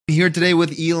Here today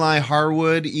with Eli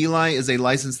Harwood. Eli is a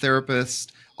licensed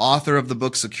therapist, author of the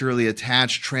book Securely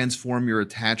Attached, Transform Your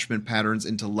Attachment Patterns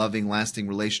into Loving, Lasting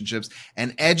Relationships,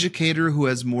 an educator who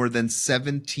has more than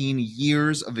 17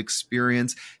 years of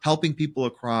experience helping people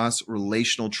across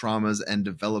relational traumas and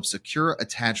develop secure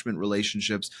attachment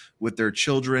relationships with their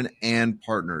children and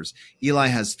partners. Eli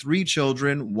has 3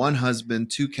 children, 1 husband,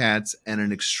 2 cats, and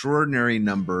an extraordinary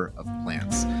number of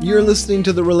plants. You're listening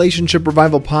to the Relationship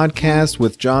Revival Podcast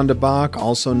with John DeBach,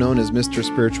 also known as Mr.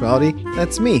 Spirituality.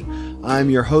 That's me. I'm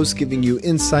your host, giving you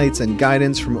insights and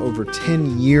guidance from over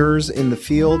 10 years in the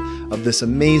field of this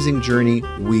amazing journey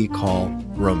we call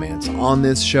romance. On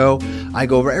this show, I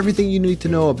go over everything you need to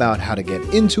know about how to get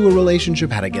into a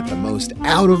relationship, how to get the most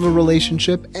out of a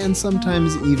relationship, and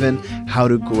sometimes even how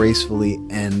to gracefully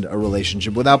end a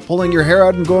relationship without pulling your hair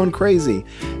out and going crazy.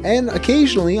 And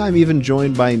occasionally, I'm even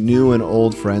joined by new and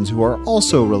old friends who are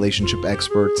also relationship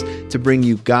experts to bring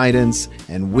you guidance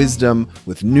and wisdom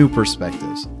with new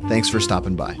perspectives. Thanks for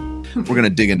stopping by. We're going to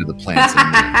dig into the plants.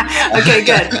 Okay,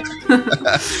 good.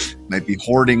 Might be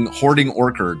hoarding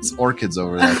orchids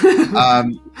over there.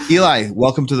 Eli,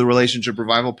 welcome to the Relationship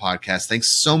Revival Podcast. Thanks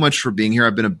so much for being here.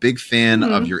 I've been a big fan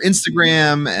of your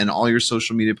Instagram and all your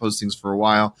social media postings for a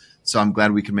while, so I'm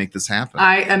glad we can make this happen.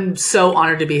 I am so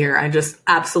honored to be here. I just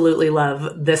absolutely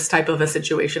love this type of a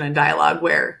situation and dialogue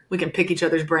where we can pick each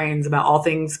other's brains about all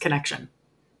things connection.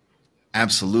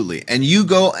 Absolutely. And you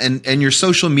go and your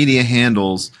social media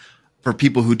handles, for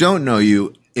people who don't know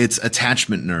you, it's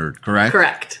attachmentnerd, correct?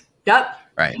 Correct. Yep.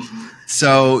 Right.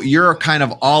 So you're kind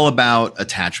of all about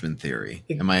attachment theory.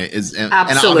 Absolutely. And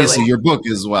obviously your book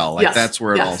as well. Like, yes. That's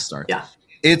where it all starts. Yeah.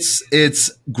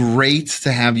 It's great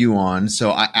to have you on. So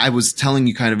I was telling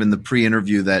you kind of in the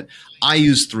pre-interview that I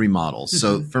use 3 models.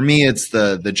 So for me, it's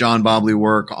the John Bobley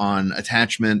work on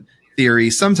attachment theory,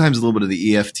 sometimes a little bit of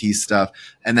the EFT stuff,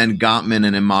 and then Gottman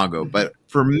and Imago. But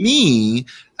for me,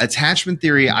 attachment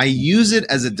theory, I use it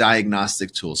as a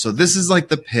diagnostic tool. So this is like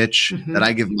the pitch that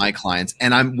I give my clients.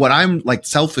 And I'm like,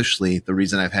 selfishly, the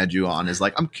reason I've had you on is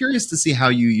like, I'm curious to see how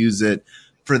you use it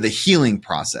for the healing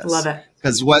process. Love it.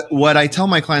 Because what I tell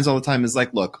my clients all the time is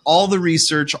like, look, all the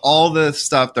research, all the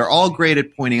stuff, they're all great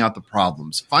at pointing out the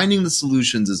problems. Finding the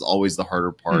solutions is always the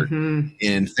harder part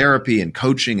in therapy and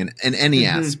coaching and any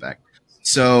aspect.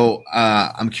 So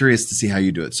I'm curious to see how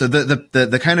you do it. So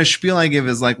the kind of spiel I give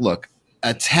is like, look,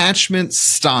 attachment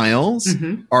styles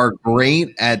are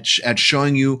great at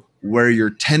showing you where your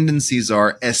tendencies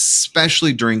are,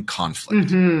 especially during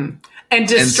conflict. And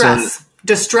distress.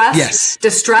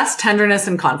 Distress, tenderness,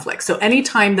 and conflict. So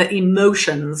anytime that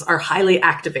emotions are highly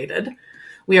activated,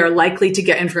 we are likely to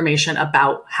get information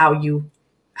about how you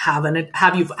have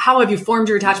you formed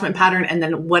your attachment pattern, and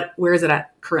then where is it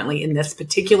at currently in this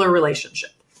particular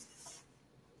relationship.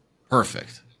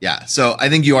 Perfect. Yeah. So I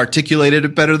think you articulated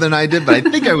it better than I did, but I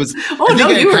think I was.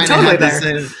 You were totally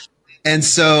there. And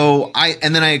so I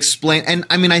explained, and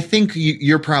I mean, I think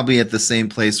you're probably at the same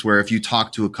place where if you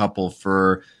talk to a couple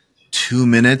for 2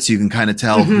 minutes, you can kind of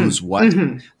tell who's what.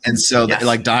 And so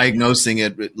like diagnosing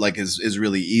it like is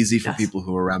really easy for people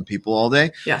who are around people all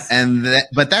day. Yes.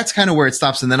 But that's kind of where it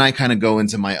stops. And then I kind of go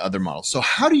into my other models. So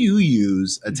how do you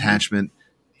use attachment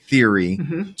theory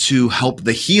to help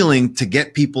the healing to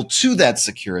get people to that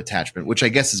secure attachment, which I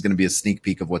guess is going to be a sneak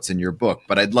peek of what's in your book,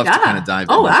 but I'd love to kind of dive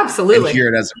in absolutely. and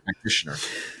hear it as a practitioner.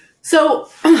 So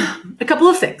a couple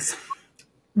of things.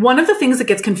 One of the things that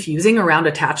gets confusing around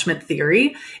attachment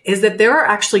theory is that there are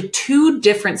actually 2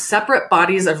 different separate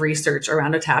bodies of research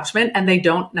around attachment, and they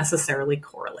don't necessarily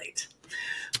correlate.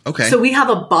 Okay. So we have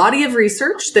a body of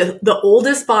research, the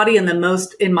oldest body and the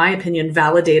most, in my opinion,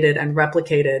 validated and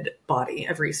replicated body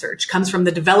of research comes from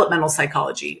the developmental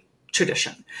psychology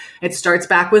tradition. It starts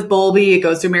back with Bowlby, it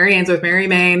goes through Mary Ainsworth, Mary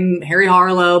Main, Harry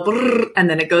Harlow, and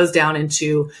then it goes down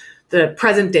into the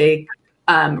present day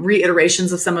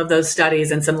reiterations of some of those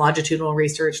studies and some longitudinal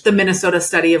research. The Minnesota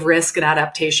study of risk and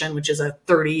adaptation, which is a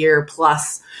 30-year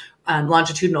plus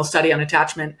longitudinal study on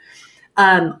attachment.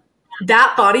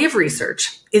 That body of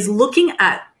research is looking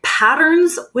at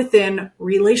patterns within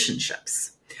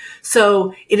relationships.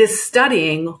 So it is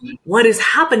studying what is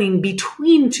happening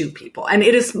between 2 people. And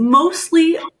it is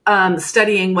mostly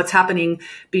studying what's happening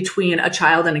between a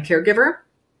child and a caregiver.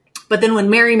 But then when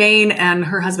Mary Main and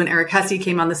her husband, Eric Hesse,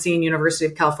 came on the scene, University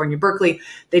of California, Berkeley,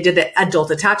 they did the adult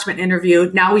attachment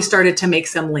interview. Now we started to make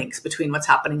some links between what's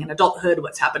happening in adulthood,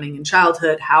 what's happening in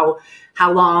childhood, how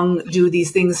long do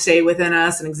these things stay within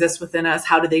us and exist within us?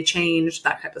 How do they change?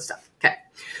 That type of stuff. Okay.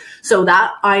 So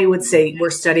that I would say we're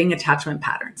studying attachment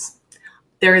patterns.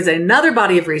 There is another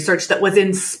body of research that was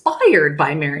inspired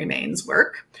by Mary Main's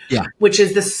work, Yeah. which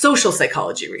is the social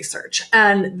psychology research.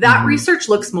 And that research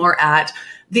looks more at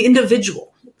the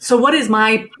individual. So what is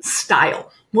my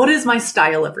style? What is my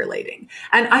style of relating?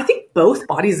 And I think both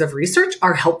bodies of research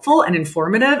are helpful and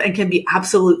informative and can be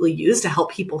absolutely used to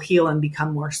help people heal and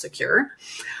become more secure.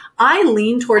 I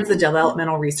lean towards the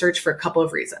developmental research for a couple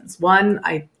of reasons. One,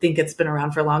 I think it's been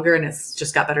around for longer and it's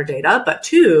just got better data. But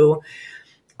two,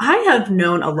 I have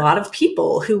known a lot of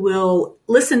people who will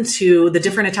listen to the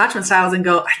different attachment styles and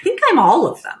go, I think I'm all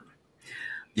of them.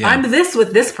 Yeah. I'm this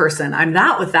with this person. I'm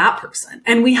that with that person.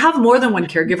 And we have more than one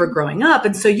caregiver growing up.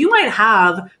 And so you might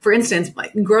have, for instance,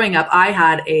 growing up, I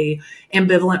had a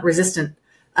ambivalent resistant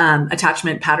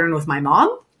attachment pattern with my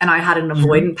mom, and I had an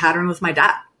avoidant pattern with my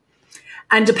dad.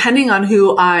 And depending on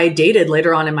who I dated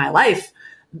later on in my life,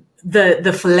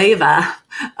 the flavor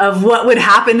of what would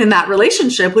happen in that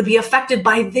relationship would be affected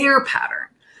by their pattern.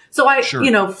 So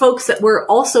folks that were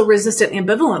also resistant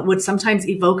ambivalent would sometimes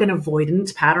evoke an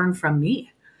avoidant pattern from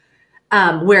me.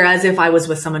 Whereas if I was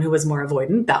with someone who was more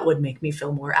avoidant, that would make me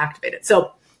feel more activated.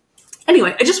 So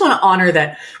anyway, I just want to honor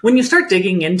that when you start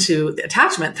digging into the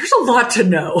attachment, there's a lot to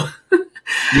know.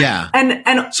 Yeah.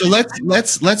 And so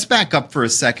let's back up for a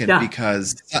second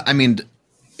because I mean,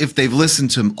 if they've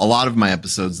listened to a lot of my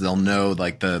episodes, they'll know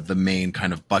like the main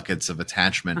kind of buckets of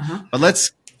attachment, but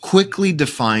let's quickly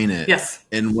define it. Yes.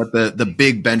 And what the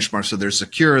big benchmarks. So there's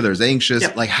secure, there's anxious.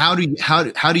 Yep. Like how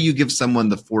do you give someone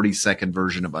the 40-second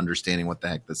version of understanding what the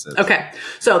heck this is? Okay.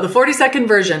 So the 40-second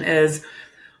version is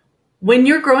when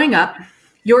you're growing up,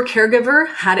 your caregiver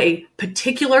had a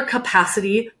particular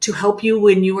capacity to help you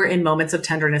when you were in moments of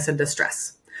tenderness and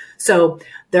distress. So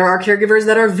there are caregivers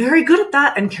that are very good at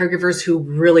that and caregivers who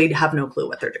really have no clue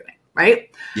what they're doing,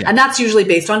 right? Yeah. And that's usually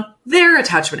based on their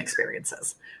attachment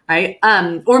experiences, right?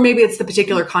 Or maybe it's the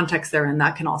particular context they're in.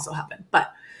 That can also happen.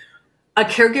 But a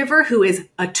caregiver who is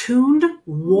attuned,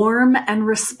 warm, and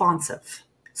responsive.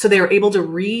 So they are able to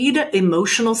read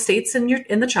emotional states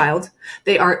in the child.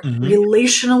 They are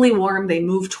relationally warm. They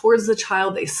move towards the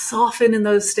child. They soften in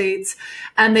those states,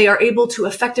 and they are able to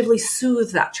effectively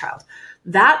soothe that child.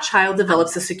 That child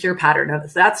develops a secure pattern.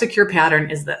 That secure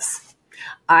pattern is this.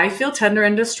 I feel tender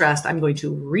and distressed. I'm going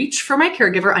to reach for my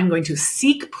caregiver. I'm going to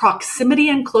seek proximity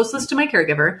and closeness to my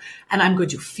caregiver, and I'm going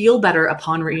to feel better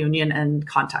upon reunion and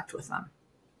contact with them.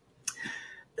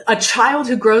 A child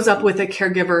who grows up with a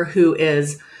caregiver who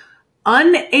is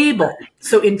unable,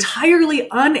 so entirely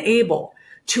unable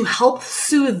to help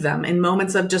soothe them in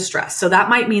moments of distress. So that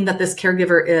might mean that this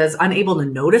caregiver is unable to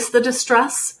notice the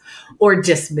distress or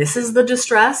dismisses the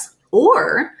distress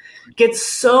or gets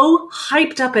so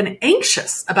hyped up and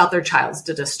anxious about their child's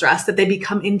distress that they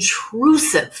become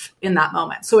intrusive in that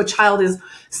moment. So a child is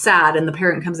sad and the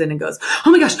parent comes in and goes,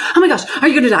 oh my gosh, are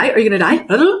you going to die? Are you going to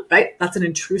die? Right? That's an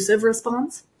intrusive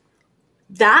response.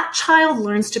 That child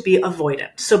learns to be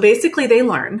avoidant. So basically they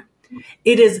learn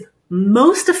it is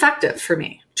most effective for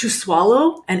me to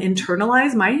swallow and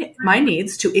internalize my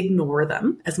needs, to ignore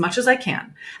them as much as I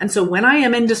can. And so when I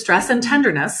am in distress and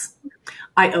tenderness,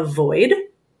 I avoid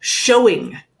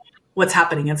showing what's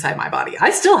happening inside my body.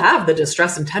 I still have the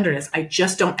distress and tenderness. I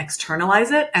just don't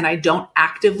externalize it, and I don't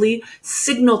actively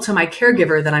signal to my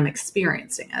caregiver that I'm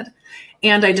experiencing it.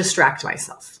 And I distract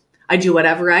myself. I do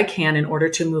whatever I can in order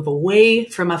to move away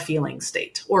from a feeling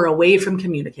state or away from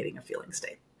communicating a feeling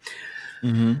state.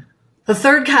 Mm-hmm. The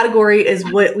third category is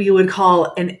what we would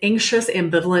call an anxious,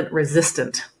 ambivalent,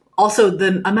 resistant. Also,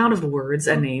 the amount of words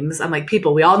and names, I'm like,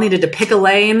 people, we all needed to pick a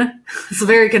lane. It's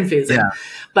very confusing. Yeah.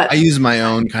 But I use my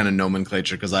own kind of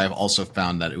nomenclature because I've also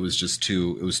found that it was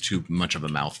too much of a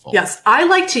mouthful. Yes. I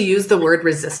like to use the word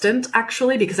resistant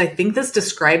actually, because I think this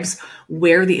describes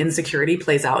where the insecurity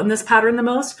plays out in this pattern the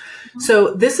most.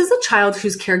 So this is a child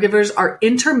whose caregivers are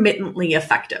intermittently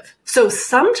effective. So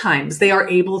sometimes they are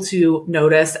able to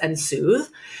notice and soothe,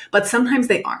 but sometimes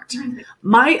they aren't.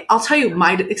 I'll tell you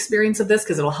my experience of this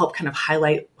because it'll help kind of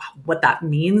highlight what that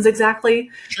means exactly.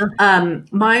 Sure.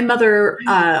 My mother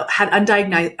had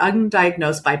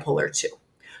undiagnosed bipolar 2.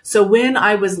 So when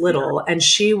I was little and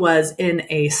she was in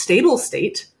a stable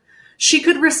state, she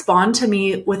could respond to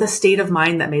me with a state of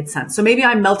mind that made sense. So maybe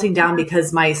I'm melting down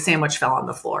because my sandwich fell on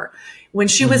the floor. When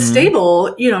she was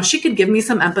stable, she could give me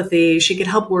some empathy. She could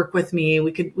help work with me.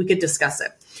 We could discuss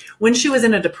it. When she was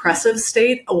in a depressive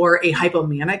state or a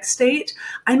hypomanic state,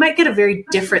 I might get a very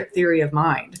different theory of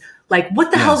mind. Like,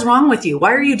 what the hell's wrong with you?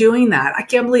 Why are you doing that? I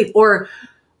can't believe, or,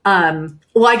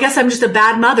 well, I guess I'm just a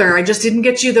bad mother. I just didn't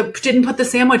didn't put the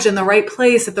sandwich in the right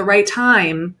place at the right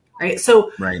time. Right.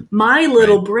 So my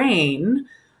little brain,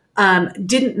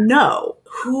 didn't know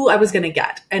who I was going to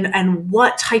get and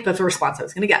what type of response I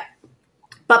was going to get.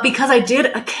 But because I did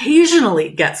occasionally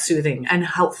get soothing and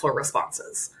helpful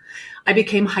responses, I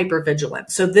became hypervigilant.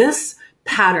 So this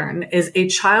pattern is a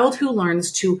child who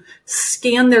learns to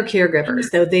scan their caregivers.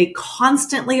 So they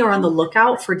constantly are on the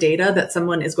lookout for data that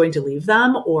someone is going to leave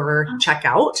them or check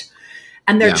out.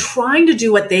 And they're trying to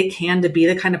do what they can to be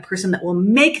the kind of person that will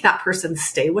make that person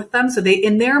stay with them. So they,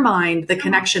 in their mind, the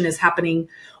connection is happening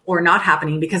or not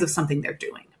happening because of something they're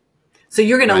doing. So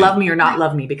you're going to love me or not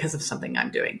love me because of something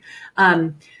I'm doing.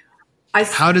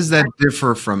 How does that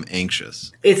differ from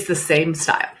anxious? It's the same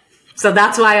style. So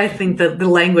that's why I think that the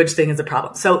language thing is a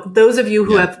problem. So those of you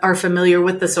who are familiar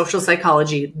with the social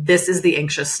psychology, this is the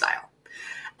anxious style.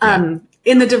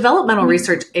 In the developmental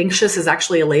research, anxious is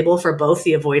actually a label for both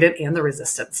the avoidant and the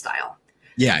resistant style.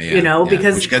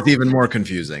 Because which gets even more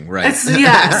confusing, right? So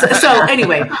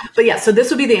anyway, so this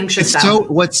would be the anxious style.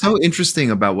 So what's so interesting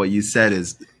about what you said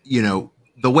is,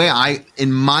 the way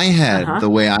in my head, the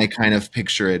way I kind of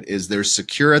picture it is there's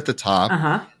secure at the top,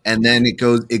 and then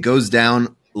it goes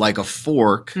down like a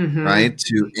fork, right,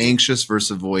 to anxious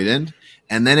versus avoidant.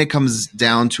 And then it comes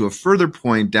down to a further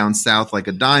point down south, like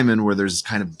a diamond, where there's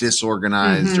kind of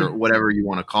disorganized or whatever you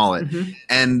want to call it.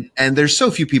 And there's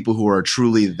so few people who are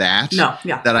truly that.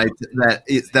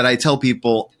 That I tell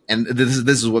people, and this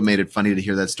is what made it funny to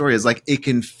hear that story, is like it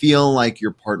can feel like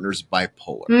your partner's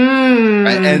bipolar,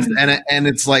 right? And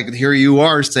it's like here you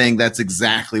are saying that's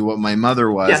exactly what my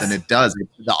mother was, and it does.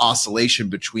 The oscillation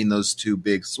between those two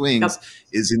big swings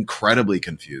is incredibly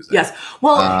confusing. Yes.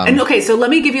 Well, so let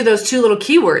me give you those two little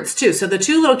keywords too. So the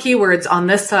two little keywords on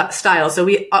this style. So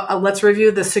we let's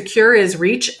review. The secure is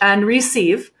reach and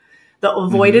receive. The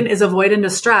avoidant is avoid and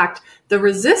distract. The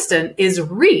resistant is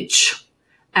reach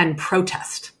and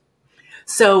protest.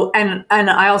 So, and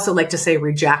I also like to say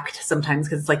reject sometimes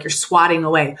because it's like you're swatting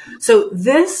away. So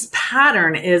this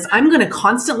pattern is I'm going to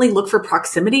constantly look for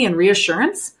proximity and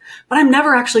reassurance, but I'm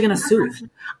never actually going to soothe.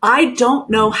 I don't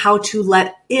know how to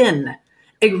let in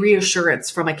a reassurance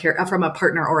from a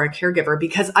partner or a caregiver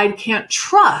because I can't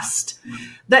trust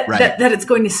that it's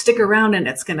going to stick around and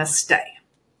it's going to stay.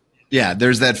 Yeah,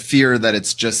 there's that fear that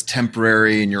it's just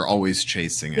temporary and you're always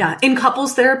chasing it. Yeah, in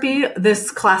couples therapy,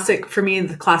 for me,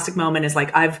 the classic moment is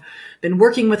like I've been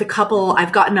working with a couple,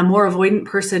 I've gotten a more avoidant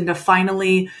person to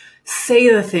finally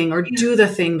say the thing or do the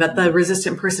thing that the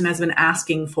resistant person has been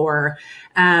asking for.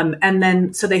 And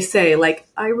then, so they say like,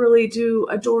 I really do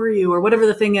adore you or whatever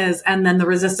the thing is. And then the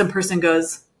resistant person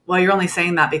goes, well, you're only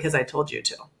saying that because I told you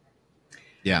to.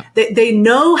 Yeah. They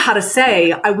know how to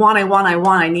say, I want, I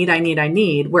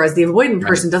need. Whereas the avoidant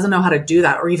person doesn't know how to do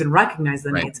that or even recognize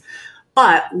the needs.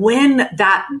 But when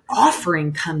that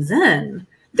offering comes in,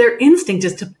 their instinct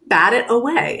is to bat it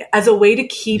away as a way to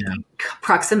keep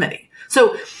proximity.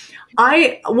 So go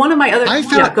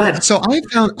ahead. So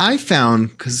I found,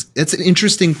 because it's an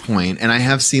interesting point, and I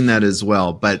have seen that as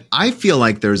well, but I feel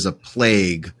like there's a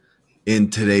plague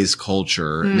in today's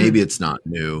culture. Maybe it's not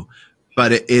new,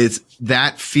 but it's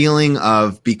that feeling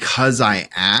of because I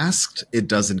asked, it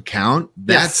doesn't count.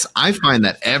 I find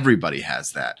that everybody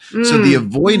has that. So the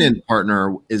avoidant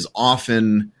partner is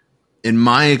often, in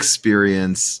my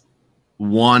experience,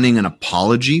 wanting an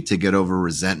apology to get over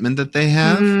resentment that they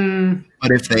have. But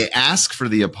if they ask for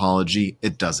the apology,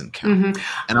 it doesn't count.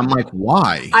 And I'm like,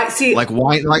 why? I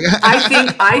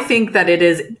think that it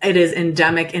is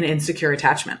endemic in insecure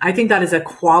attachment. I think that is a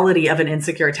quality of an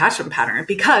insecure attachment pattern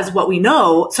because what we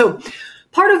know, so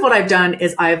part of what I've done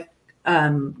is I've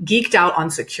geeked out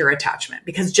on secure attachment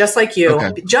because just like you,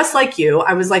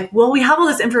 I was like, well, we have all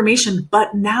this information,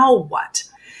 but now what?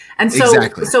 And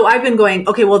so I've been going,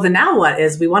 okay, well, the now what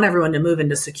is we want everyone to move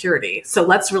into security. So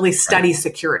let's really study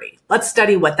security. Let's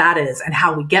study what that is and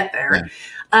how we get there.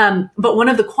 But one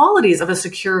of the qualities of a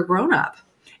secure grown-up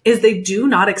is they do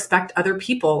not expect other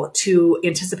people to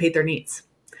anticipate their needs.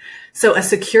 So a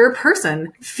secure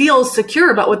person feels secure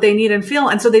about what they need and feel.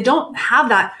 And so they don't have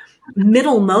that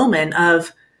middle moment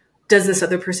of, does this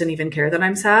other person even care that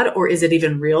I'm sad? Or is it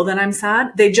even real that I'm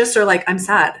sad? They just are like, I'm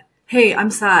sad. Hey, I'm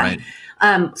sad.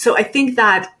 So I think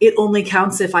that it only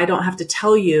counts if I don't have to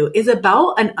tell you is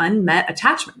about an unmet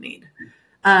attachment need.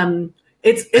 I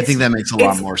think that makes a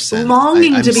lot more sense.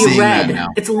 Longing to be read.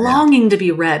 It's longing to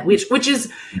be read, which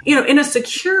is, in a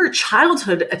secure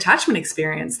childhood attachment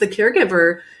experience, the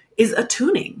caregiver is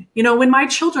attuning. When my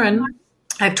children,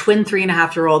 I have twin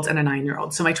 3.5-year-olds and a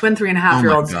 9-year-old. So my twin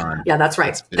 3.5-year-olds, yeah, that's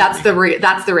right. That's the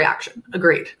reaction.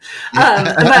 Agreed.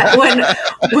 But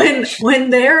when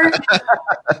they're,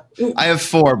 I have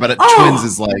 4, but twins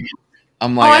is like,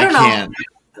 I'm like, I can't.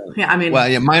 Yeah, I mean, well,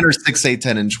 yeah, mine are 6, 8,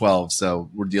 10, and 12. So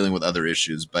we're dealing with other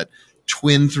issues, but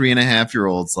twin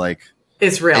 3.5-year-olds, like,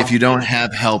 It's real. If you don't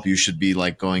have help, you should be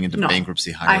like going into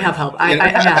bankruptcy. I have help. I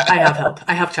have help.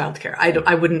 I have childcare. I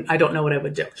don't know what I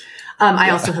would do. I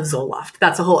also have Zoloft.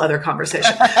 That's a whole other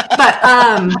conversation.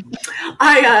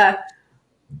 But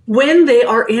when they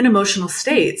are in emotional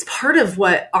states, part of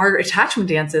what our attachment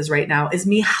dance is right now is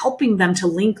me helping them to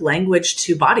link language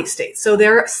to body states. So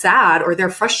they're sad or they're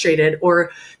frustrated or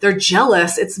they're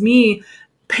jealous. It's me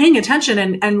paying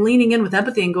attention and leaning in with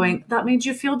empathy and going, that made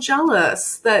you feel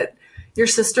jealous that your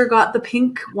sister got the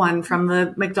pink one from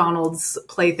the McDonald's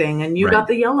plaything and you got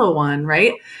the yellow one,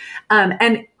 right?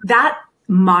 And that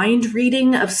mind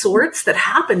reading of sorts that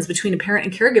happens between a parent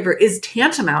and caregiver is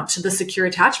tantamount to the secure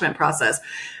attachment process.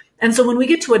 And so when we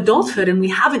get to adulthood and we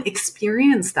haven't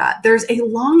experienced that, there's a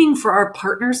longing for our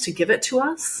partners to give it to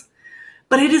us,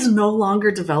 but it is no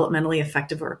longer developmentally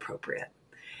effective or appropriate.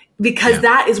 Because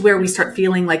that is where we start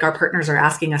feeling like our partners are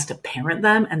asking us to parent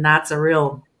them. And that's a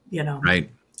real,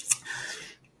 Right.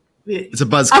 It's a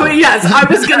buzzkill. Oh, yes. I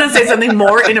was going to say something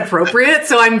more inappropriate.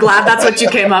 So I'm glad that's what you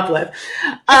came up with.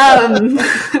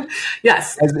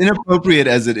 Yes. As inappropriate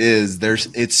as it is,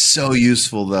 it's so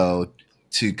useful, though,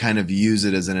 to kind of use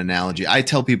it as an analogy. I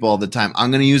tell people all the time, I'm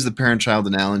going to use the parent-child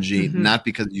analogy, not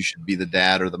because you should be the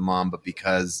dad or the mom, but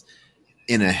because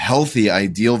in a healthy,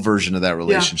 ideal version of that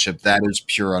relationship, that is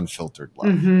pure, unfiltered love,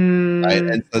 right?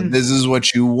 And so this is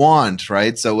what you want,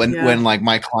 right? So when like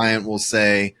my client will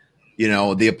say,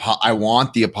 I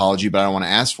want the apology, but I don't want to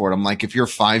ask for it. I'm like, if your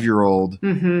 5-year-old,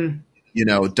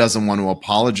 doesn't want to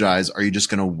apologize, are you just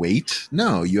going to wait?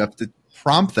 No, you have to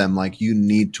prompt them like you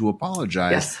need to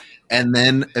apologize. Yes. And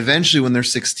then eventually when they're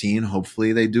 16,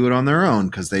 hopefully they do it on their own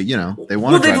because they want to.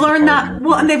 Well, they've learned that.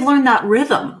 Well, and they've learned that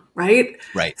rhythm, right?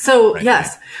 Right. So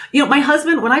yes, my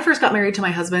husband, when I first got married to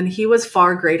my husband, he was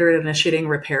far greater at initiating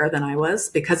repair than I was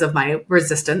because of my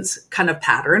resistance kind of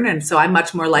pattern. And so I'm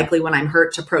much more likely when I'm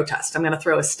hurt to protest. I'm going to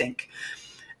throw a stink.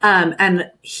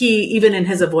 And he, even in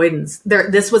his avoidance,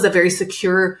 this was a very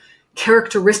secure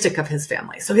characteristic of his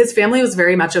family. So his family was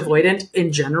very much avoidant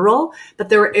in general, but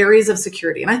there were areas of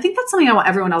security. And I think that's something I want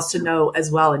everyone else to know as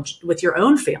well. And with your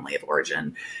own family of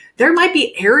origin, there might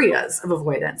be areas of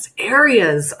avoidance,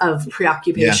 areas of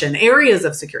preoccupation, areas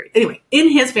of security. Anyway, in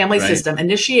his family system,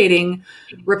 initiating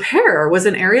repair was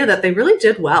an area that they really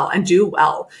did well and do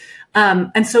well.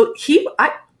 And so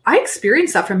I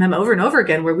experienced that from him over and over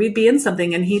again, where we'd be in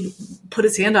something and he'd put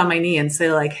his hand on my knee and say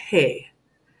like, hey,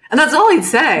 and that's all he'd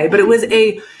say, but it was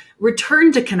a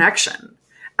return to connection.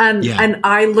 And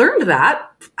I learned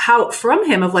that from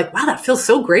him of like, wow, that feels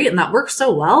so great. And that works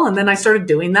so well. And then I started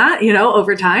doing that,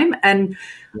 over time. And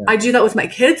I do that with my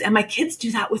kids and my kids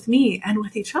do that with me and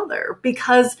with each other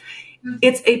because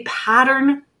it's a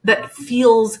pattern that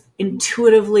feels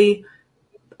intuitively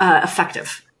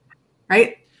effective.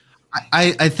 Right.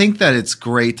 I think that it's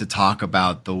great to talk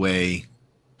about the way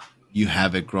you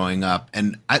have it growing up.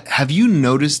 And have you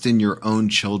noticed in your own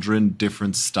children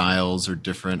different styles or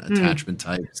different attachment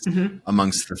types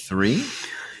amongst the three?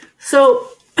 So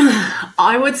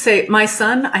I would say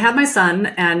I had my son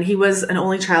and he was an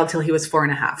only child till he was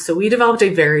 4.5. So we developed a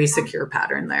very secure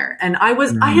pattern there. And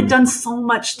I had done so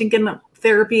much thinking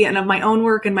therapy and of my own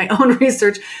work and my own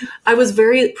research. I was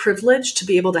very privileged to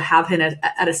be able to have him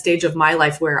at a stage of my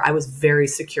life where I was very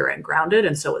secure and grounded.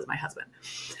 And so was my husband.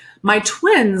 My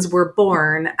twins were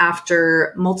born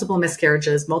after multiple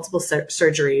miscarriages, multiple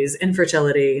surgeries,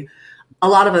 infertility, a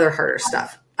lot of other harder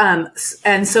stuff.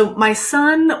 And so my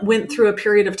son went through a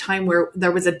period of time where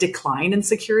there was a decline in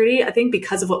security, I think,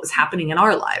 because of what was happening in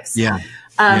our lives.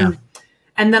 And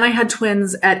then I had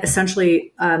twins at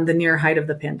essentially the near height of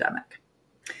the pandemic.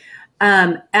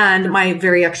 And my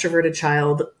very extroverted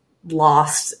child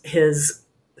lost his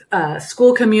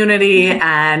school community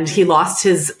and he lost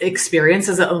his experience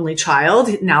as an only child.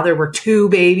 Now there were 2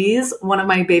 babies. One of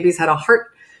my babies had a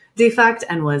heart defect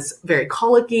and was very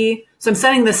colicky. So I'm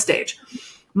setting this stage.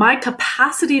 My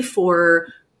capacity for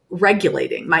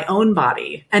regulating my own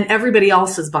body and everybody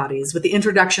else's bodies with the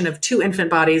introduction of 2 infant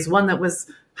bodies, one that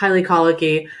was highly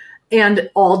colicky and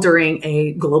all during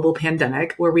a global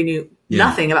pandemic where we knew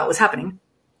nothing about what was happening,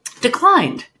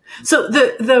 declined. So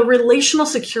the relational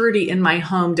security in my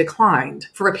home declined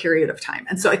for a period of time.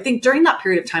 And so I think during that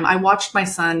period of time, I watched my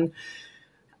son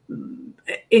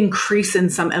increase in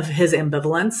some of his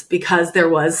ambivalence because there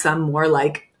was some more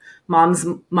like mom's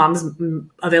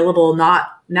available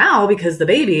not now because the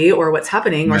baby or what's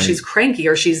happening or she's cranky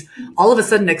or she's all of a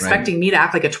sudden expecting me to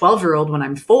act like a 12-year-old when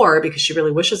I'm 4 because she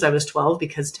really wishes I was 12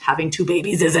 because having 2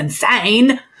 babies is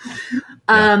insane.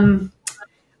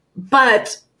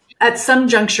 But at some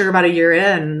juncture, about a year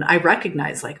in, I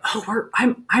recognized like, oh,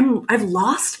 I've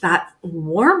lost that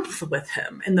warmth with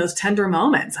him in those tender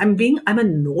moments. I'm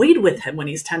annoyed with him when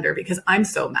he's tender because I'm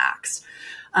so maxed.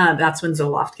 That's when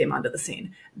Zoloft came onto the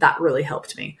scene. That really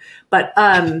helped me. But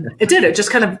it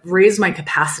just kind of raised my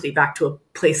capacity back to a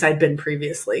place I'd been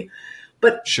previously.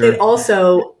 But sure.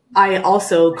 I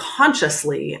also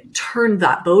consciously turned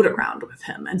that boat around with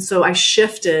him. And so I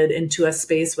shifted into a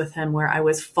space with him where I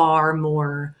was far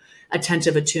more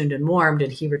attentive, attuned, and warmed,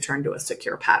 and he returned to a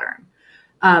secure pattern.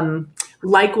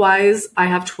 Likewise, I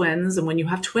have twins. And when you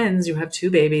have twins, you have two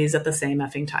babies at the same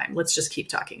effing time. Let's just keep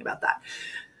talking about that.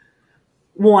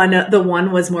 The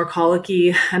one was more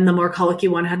colicky, and the more colicky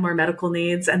one had more medical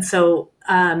needs. And so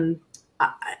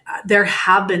there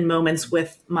have been moments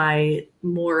with my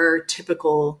more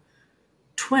typical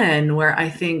twin where I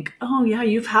think, oh yeah,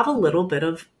 you have a little bit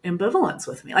of ambivalence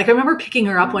with me. Like I remember picking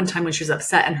her up one time when she was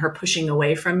upset and her pushing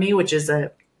away from me, which is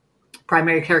a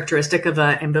primary characteristic of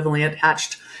an ambivalently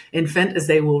attached infant, is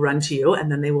they will run to you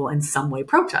and then they will in some way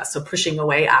protest. So pushing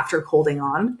away after holding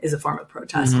on is a form of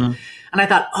protest. Mm-hmm. And I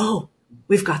thought, oh,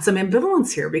 we've got some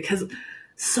ambivalence here because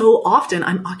so often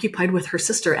I'm occupied with her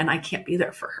sister and I can't be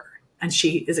there for her. And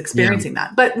she is experiencing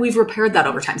that. But we've repaired that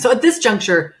over time. So at this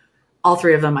juncture, all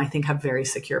three of them, I think, have very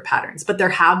secure patterns. But there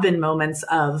have been moments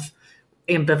of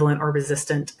ambivalent or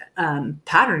resistant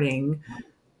patterning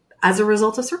as a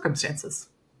result of circumstances.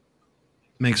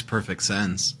 Makes perfect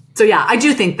sense. So yeah, I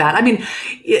do think that. I mean,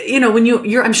 when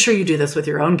you're, I'm sure you do this with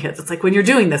your own kids. It's like when you're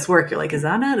doing this work, you're like, is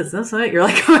that it? Is this it? You're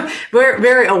like, very,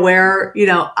 very aware.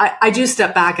 I do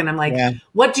step back and I'm like,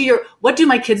 what do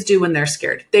my kids do when they're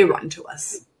scared? They run to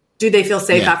us. Do they feel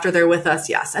safe after they're with us?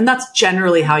 Yes. And that's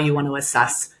generally how you want to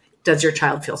assess, does your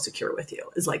child feel secure with you?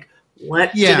 Is like,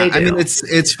 what do they do? I mean,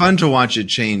 it's fun to watch it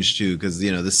change too. Cause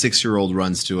the 6-year-old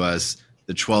runs to us.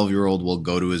 The 12-year-old will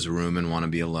go to his room and want to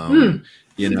be alone.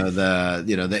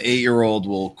 The 8-year-old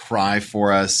will cry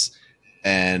for us.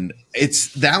 And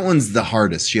that one's the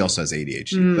hardest. She also has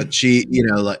ADHD, but she,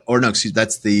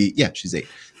 she's 8.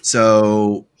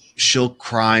 So she'll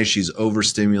cry. She's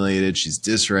overstimulated. She's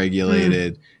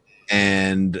dysregulated.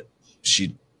 And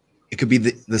it could be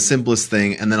the simplest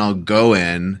thing. And then I'll go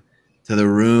in to the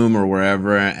room or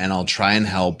wherever and I'll try and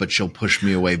help, but she'll push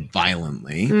me away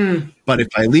violently. But if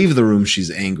I leave the room, she's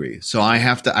angry. So I've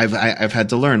had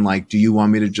to learn, like, do you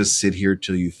want me to just sit here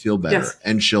till you feel better? Yes.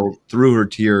 And she'll, through her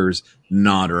tears,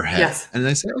 nod her head. Yes. And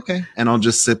I say, okay. And I'll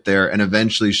just sit there and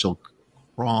eventually she'll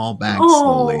crawl back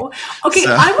slowly. Okay.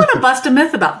 So. I want to bust a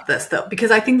myth about this though,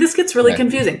 because I think this gets really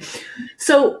confusing.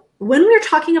 So when we're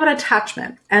talking about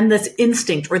attachment and this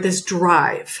instinct or this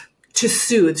drive to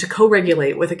soothe, to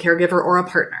co-regulate with a caregiver or a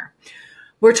partner,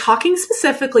 we're talking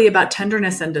specifically about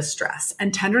tenderness and distress.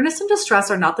 And tenderness and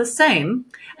distress are not the same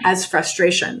as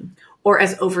frustration or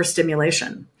as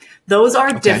overstimulation. Those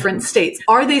are different states.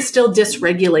 Are they still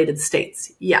dysregulated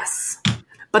states? Yes.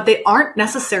 But they aren't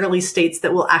necessarily states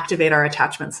that will activate our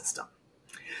attachment system.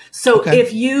 So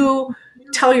if you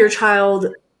tell your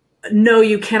child, no,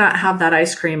 you cannot have that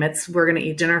ice cream, we're going to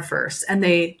eat dinner first, and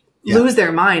they lose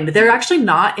their mind, they're actually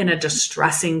not in a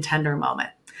distressing, tender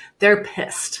moment. They're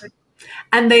pissed.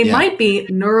 And they might be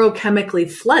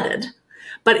neurochemically flooded,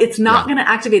 but it's not going to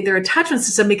activate their attachment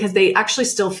system because they actually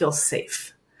still feel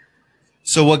safe.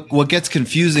 So what gets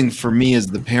confusing for me as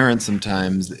the parent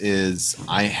sometimes is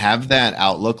I have that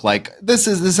outlook like this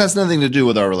has nothing to do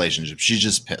with our relationship. She's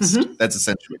just pissed. That's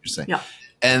essentially what you're saying. Yeah.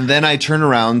 And then I turn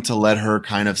around to let her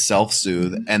kind of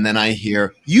self-soothe. And then I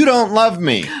hear, you don't love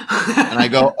me. And I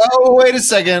go, oh, wait a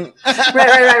second.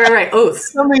 Right. Oh,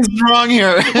 something's wrong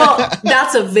here. Well,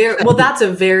 that's a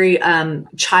very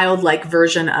childlike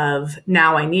version of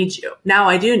now I need you. Now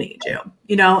I do need you,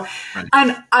 Right.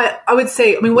 And I would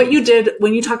say, what you did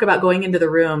when you talk about going into the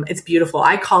room, it's beautiful.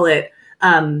 I call it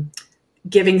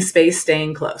giving space,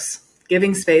 staying close.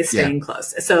 Giving space, staying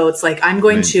close. So it's like, I'm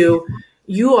going to...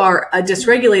 You are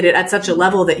dysregulated at such a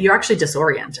level that you're actually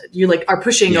disoriented. You are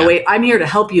pushing away. I'm here to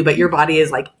help you, but your body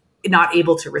is not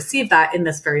able to receive that in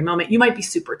this very moment. You might be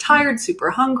super tired, super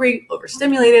hungry,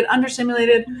 overstimulated,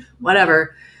 understimulated,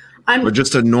 whatever. Or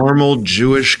just a normal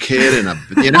Jewish kid or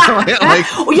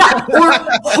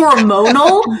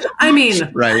hormonal.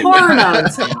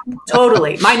 Hormones.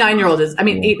 Totally. My 9-year-old is,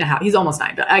 8.5. He's almost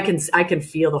 9, but I can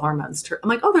feel the hormones. I'm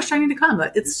like, oh, they're starting to come.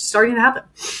 It's starting to happen.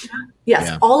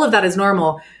 Yes. All of that is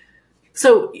normal.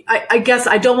 So I guess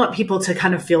I don't want people to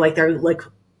kind of feel like they're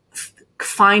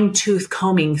fine tooth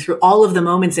combing through all of the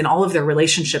moments in all of their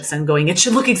relationships and going, it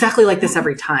should look exactly like this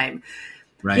every time.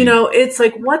 Right. It's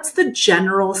like, what's the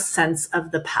general sense of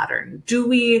the pattern? Do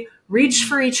we reach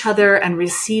for each other and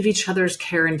receive each other's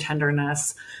care and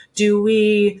tenderness? Do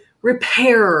we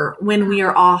repair when we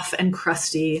are off and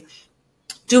crusty?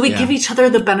 Do we give each other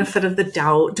the benefit of the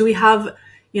doubt? Do we have,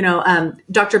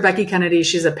 Dr. Becky Kennedy,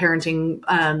 she's a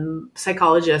parenting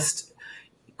psychologist,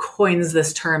 coins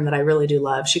this term that I really do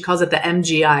love. She calls it the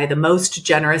MGI, the most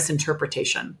generous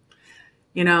interpretation.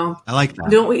 I like that.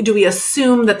 Do we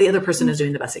assume that the other person is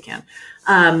doing the best they can?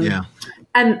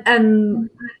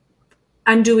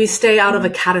 And do we stay out of a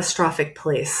catastrophic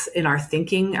place in our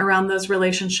thinking around those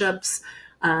relationships?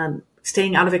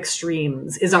 Staying out of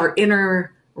extremes? Is our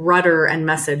inner rudder and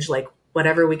message like,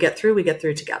 whatever we get through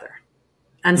together?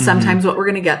 And sometimes what we're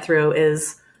going to get through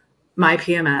is my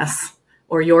PMS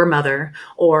or your mother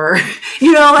or,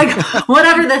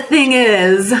 whatever the thing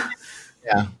is.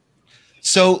 Yeah.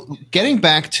 So getting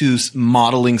back to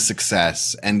modeling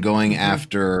success and going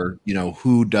after,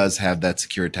 who does have that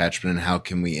secure attachment and how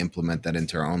can we implement that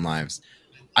into our own lives?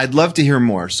 I'd love to hear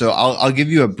more. So I'll give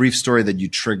you a brief story that you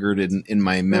triggered in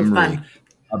my memory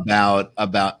about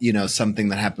something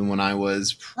that happened when I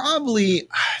was probably,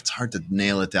 it's hard to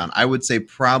nail it down. I would say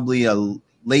probably a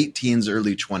late teens,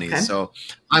 early 20s. Okay. So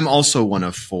I'm also one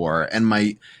of four, and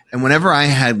whenever I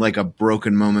had like a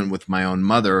broken moment with my own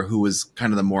mother, who was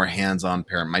kind of the more hands-on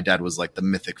parent, my dad was like the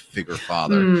mythic figure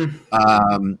father,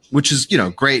 which is,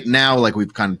 great now, like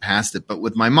we've kind of passed it. But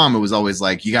with my mom, it was always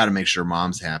like, you got to make sure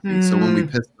mom's happy. So when we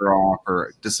pissed her off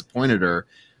or disappointed her,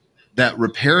 that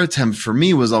repair attempt for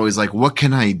me was always like, what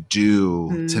can I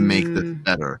do to make this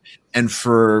better? And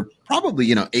for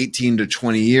probably, 18 to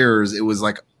 20 years, it was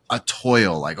like a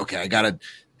toil. Like, okay, I got to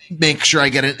make sure I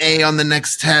get an A on the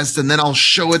next test, and then I'll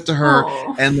show it to her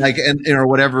and or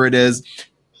whatever it is.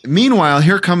 Meanwhile,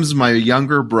 here comes my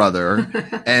younger brother,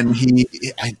 and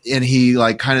he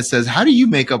like kind of says, "How do you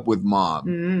make up with mom?"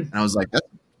 And I was like, "That's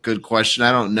a good question.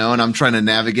 I don't know." And I'm trying to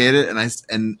navigate it,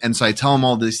 and so I tell him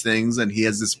all these things, and he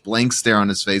has this blank stare on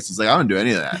his face. He's like, "I don't do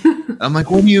any of that." And I'm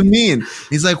like, "What do you mean?"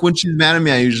 He's like, "When she's mad at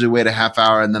me, I usually wait a half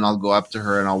hour, and then I'll go up to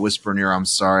her and I'll whisper in her, 'I'm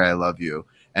sorry, I love you.'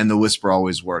 And the whisper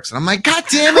always works." And I'm like, God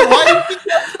damn it. Why did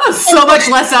you so much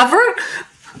less effort?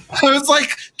 I was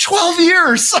like 12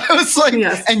 years. I was like,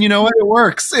 yes. And you know what? It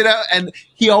works, and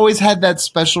he always had that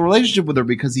special relationship with her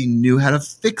because he knew how to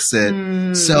fix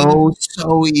it so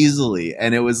easily.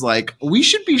 And it was like, we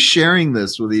should be sharing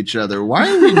this with each other.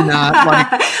 Why are we not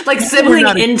like sibling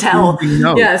intel?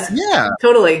 Yes. Yeah,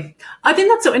 totally. I think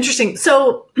that's so interesting.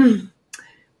 So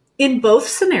in both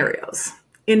scenarios,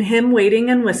 in him waiting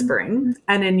and whispering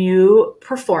and in you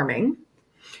performing,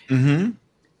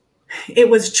 it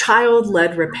was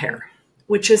child-led repair,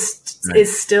 which is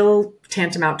still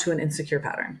tantamount to an insecure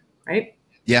pattern, right?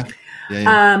 Yeah.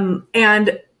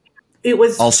 And it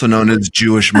was also known as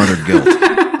Jewish mother guilt.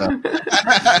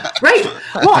 Right.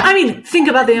 Well, I mean, think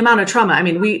about the amount of trauma. I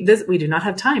mean, we do not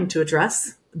have time to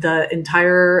address the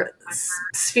entire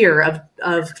sphere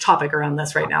of topic around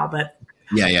this right now, but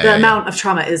the amount of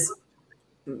trauma is,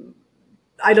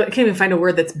 I can't even find a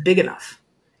word that's big enough.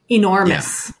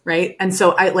 Enormous, right? And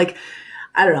so I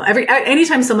don't know.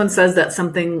 Anytime someone says that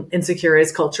something insecure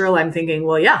is cultural, I'm thinking,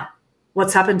 well, yeah,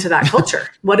 what's happened to that culture?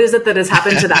 What is it that has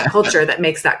happened to that culture that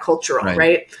makes that cultural,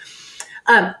 right?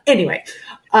 Anyway,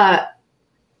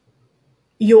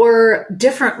 your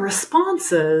different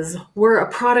responses were a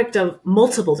product of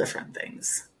multiple different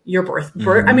things. Your birth.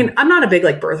 I mean, I'm not a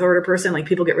big birth order person. Like,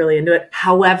 people get really into it.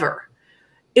 However,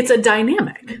 it's a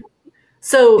dynamic.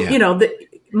 So,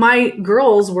 my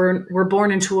girls were born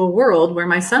into a world where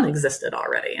my son existed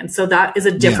already. And so that is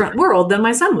a different world than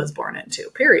my son was born into,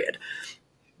 period.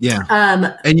 Yeah.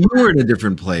 And you were in a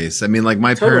different place. I mean, like,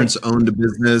 my parents owned a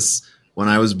business when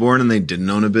I was born, and they didn't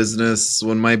own a business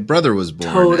when my brother was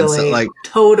born. Totally. And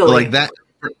so, like that,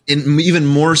 even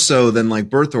more so than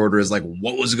birth order is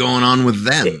what was going on with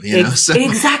them, So.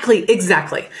 Exactly.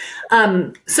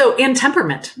 So, and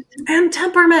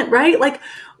temperament, right?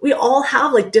 We all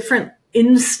have different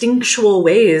instinctual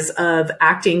ways of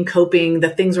acting, coping, the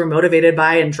things we're motivated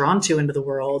by and drawn to into the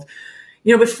world.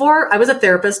 Before I was a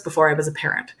therapist, before I was a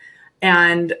parent,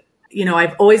 and,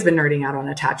 I've always been nerding out on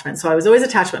attachment. So I was always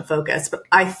attachment focused, but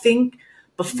I think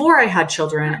before I had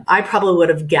children, I probably would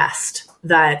have guessed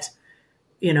that,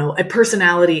 a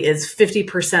personality is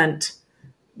 50%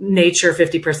 nature,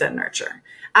 50% nurture.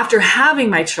 After having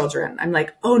my children, I'm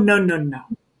like, oh, no.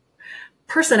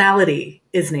 Personality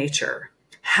is nature.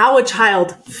 How a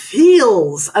child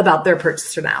feels about their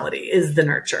personality is the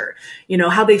nurture.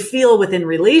 How they feel within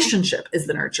relationship is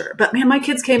the nurture. But man, my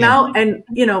kids came out and,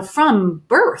 from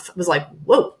birth, was like,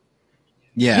 whoa.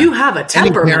 Yeah. You have a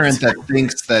temperament. Any parent that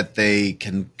thinks that they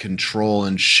can control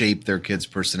and shape their kid's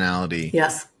personality.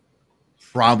 Yes.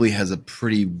 probably has a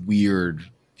pretty weird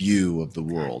view of the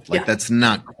world. Like that's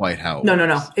not quite how it no,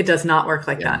 works. No. It does not work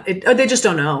like that. They just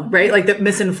don't know, right? Like they're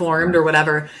misinformed or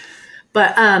whatever.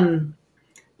 But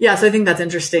yeah, so I think that's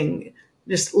interesting,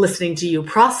 just listening to you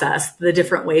process the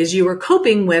different ways you were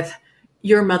coping with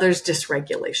your mother's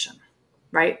dysregulation,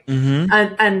 right? Mm-hmm.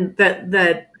 And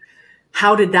that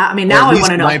how did that, I mean, now I want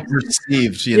to know. I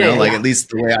perceived, at least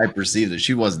the way I perceived it,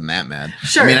 she wasn't that mad.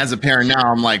 Sure. I mean, as a parent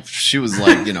now, I'm like, she was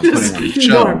like, putting on a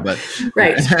show, but.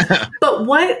 Right.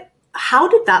 But how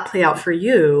did that play out for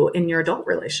you in your adult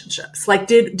relationships? Like,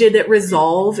 did it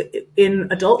resolve in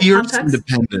adult context?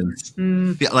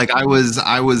 Independence. Yeah, like I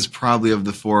was probably of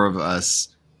the four of us,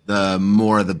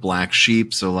 the black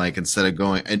sheep. So like instead of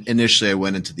going initially, I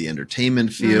went into the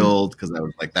entertainment field because I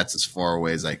was like, that's as far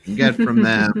away as I can get from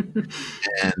them.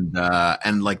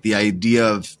 And like the idea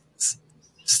of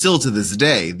still to this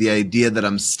day, the idea that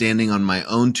I'm standing on my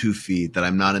own 2 feet, that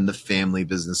I'm not in the family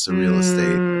business of real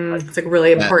estate. It's like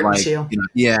really important to you.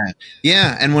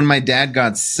 Yeah. And when my dad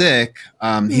got sick,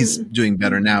 he's doing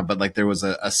better now, but like there was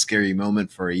a scary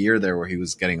moment for a year there where he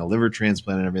was getting a liver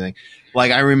transplant and everything.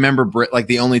 Like I remember like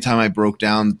the only time I broke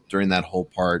down during that whole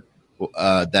part,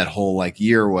 that whole like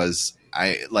year was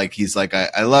he's like,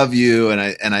 I love you.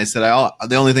 And I said,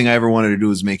 the only thing I ever wanted to do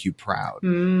was make you proud.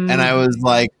 And I was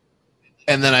like,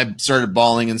 and then I started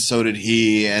bawling and so did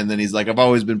he. And then he's like, I've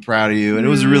always been proud of you. And it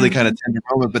was a really kind of tender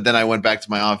moment. But then I went back to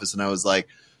my office and I was like,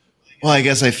 well, I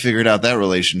guess I figured out that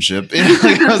relationship.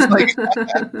 I was like,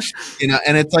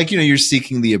 and it's like, you're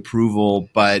seeking the approval,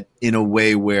 but in a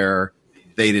way where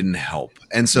they didn't help.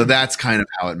 And so that's kind of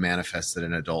how it manifested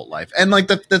in adult life. And like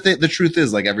the truth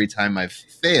is, like every time I've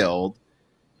failed,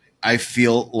 I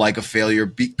feel like a failure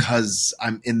because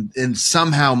I'm in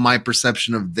somehow my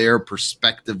perception of their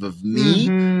perspective of me.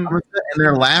 And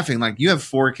they're laughing like, you have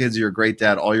 4 kids, you're a great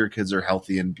dad. All your kids are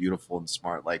healthy and beautiful and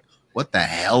smart. Like, what the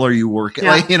hell are you working?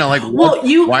 Like,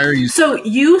 why are you? So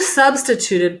you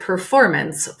substituted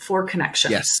performance for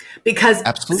connection. Yes. Because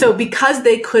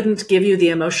they couldn't give you the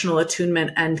emotional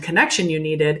attunement and connection you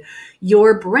needed,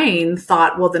 your brain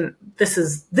thought, well, then this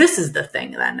is the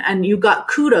thing then. And you got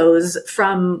kudos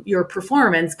from your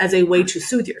performance as a way to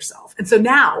soothe yourself. And so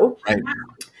now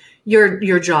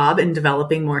your job in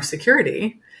developing more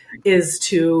security is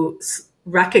to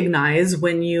recognize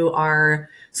when you are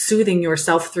soothing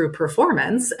yourself through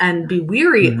performance and be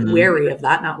wary of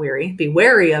that, not weary, be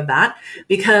wary of that,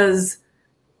 because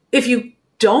if you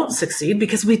don't succeed,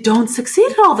 because we don't succeed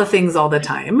at all the things all the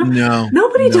time.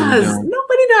 Nobody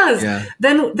does. Yeah.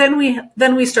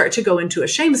 Then we start to go into a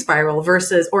shame spiral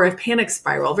or a panic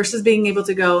spiral versus being able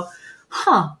to go,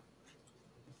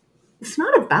 it's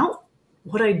not about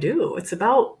what I do. It's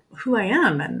about who I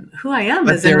am, and who I am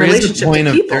is in relationship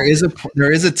to people.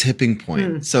 There is a tipping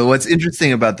point. So what's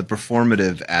interesting about the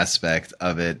performative aspect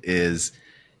of it is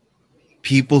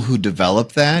people who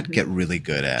develop that get really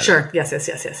good at it. Sure. Yes.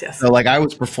 So like I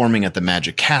was performing at the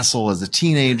Magic Castle as a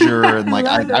teenager, and like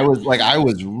I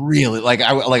was really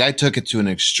I took it to an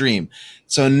extreme.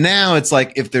 So now it's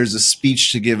like if there's a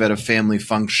speech to give at a family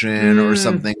function or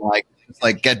something, like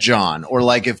get John, or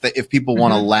like if people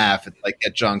want to laugh, it's like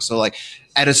get John. So like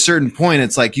at a certain point,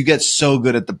 it's like you get so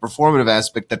good at the performative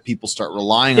aspect that people start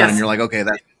relying on, and you're like, okay,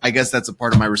 I guess that's a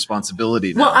part of my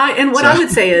responsibility now. Well, I would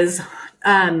say is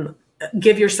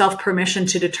give yourself permission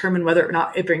to determine whether or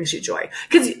not it brings you joy.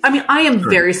 Because I mean, I am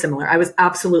very similar. I was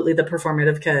absolutely the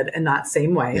performative kid in that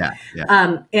same way.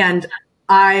 Yeah. And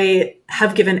I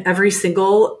have given every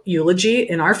single eulogy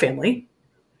in our family.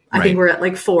 I think we're at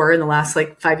like 4 in the last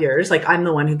like 5 years. Like I'm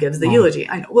the one who gives the eulogy.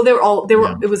 I know. Well,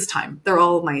 it was time. They're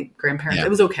all my grandparents. Yeah. It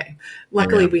was okay.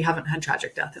 Luckily we haven't had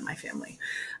tragic death in my family.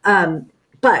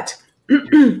 But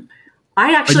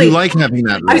I actually, but you like having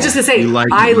that role. I was just gonna say,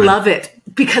 I love it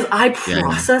because I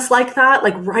process like that.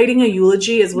 Like writing a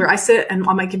eulogy is where I sit and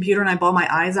on my computer and I bawl my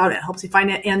eyes out. It helps me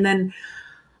find it. And then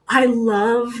I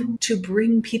love to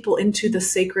bring people into the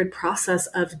sacred process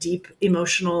of deep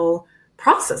emotional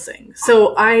processing.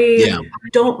 So I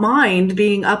don't mind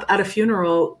being up at a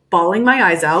funeral, bawling my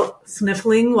eyes out,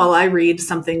 sniffling while I read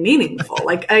something meaningful.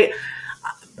 But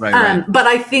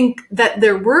I think that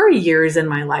there were years in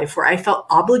my life where I felt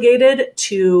obligated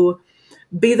to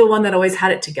be the one that always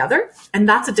had it together. And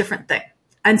that's a different thing.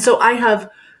 And so I have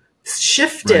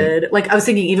shifted, like I was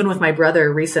thinking, even with my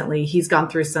brother recently, he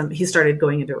started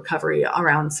going into recovery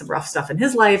around some rough stuff in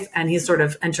his life. And he's sort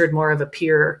of entered more of a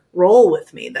peer role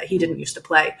with me that he didn't used to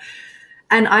play.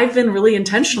 And I've been really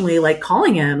intentionally like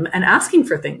calling him and asking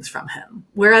for things from him.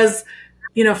 Whereas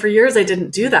for years I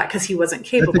didn't do that because he wasn't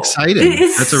capable. That's exciting. It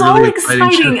is That's so a really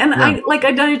exciting. And yeah.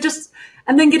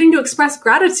 and then getting to express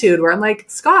gratitude where I'm like,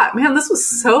 Scott, man, this was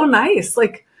so nice.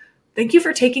 Like, thank you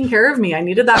for taking care of me. I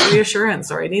needed that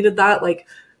reassurance, or I needed that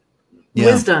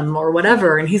wisdom or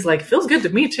whatever. And he's like, feels good to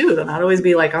me too. To not always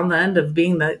be like on the end of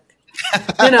being the,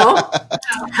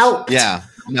 helped. Yeah.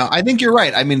 No, I think you're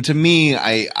right. I mean, to me,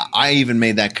 I even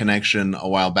made that connection a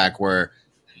while back where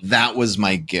that was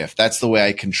my gift. That's the way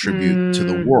I contribute to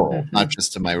the world, not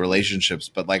just to my relationships,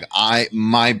 but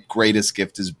my greatest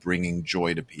gift is bringing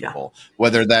joy to people,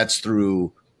 whether that's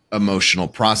through emotional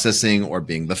processing or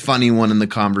being the funny one in the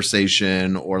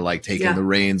conversation or taking the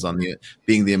reins on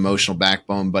being the emotional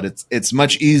backbone. But it's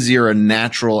much easier and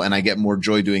natural. And I get more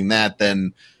joy doing that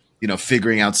than,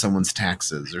 figuring out someone's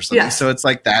taxes or something. Yes. So it's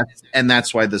like that. And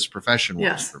that's why this profession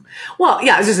works for me. Well,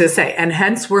 yeah, I was just going to say, and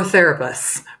hence we're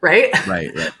therapists, right?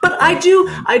 Right. But I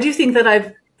do think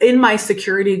that in my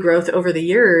security growth over the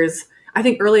years, I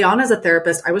think early on as a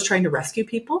therapist, I was trying to rescue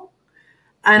people.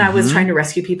 And I was trying to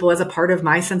rescue people as a part of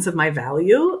my sense of my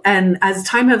value. And as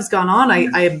time has gone on,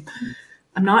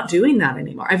 I'm not doing that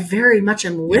anymore. I very much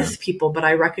am with people, but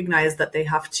I recognize that they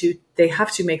have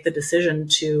to make the decision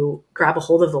to grab a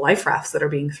hold of the life rafts that are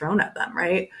being thrown at them,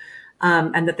 right?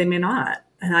 And that they may not,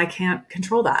 and I can't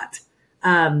control that.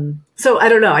 So I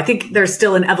don't know. I think there's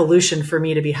still an evolution for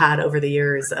me to be had over the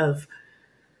years of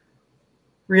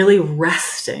really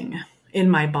resting in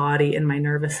my body, in my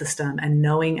nervous system, and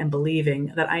knowing and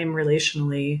believing that I am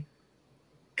relationally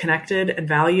connected and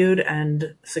valued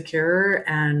and secure,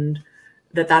 and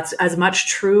that's as much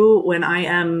true when I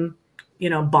am,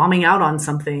 bombing out on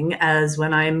something as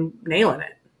when I'm nailing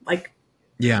it.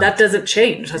 That doesn't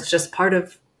change. That's just part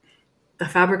of the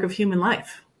fabric of human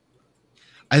life.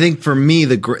 I think for me,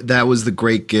 that was the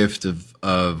great gift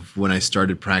of when I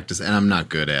started practice, and I'm not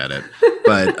good at it,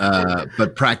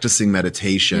 but practicing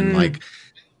meditation,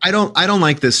 I don't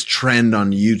like this trend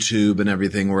on YouTube and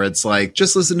everything where it's like,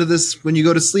 just listen to this when you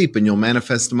go to sleep and you'll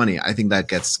manifest money. I think that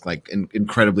gets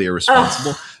incredibly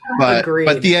irresponsible. But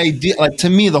the idea, to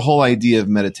me, the whole idea of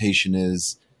meditation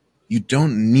is you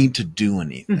don't need to do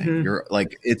anything. You're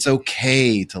it's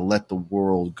okay to let the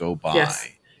world go by. Yes.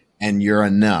 And you're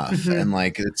enough. And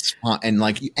it's fun.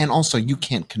 And also you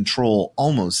can't control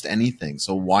almost anything.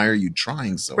 So why are you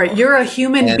trying so hard? You're a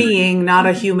human being, not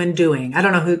a human doing. I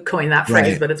don't know who coined that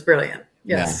phrase, but it's brilliant.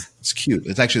 Yes. Yeah, it's cute.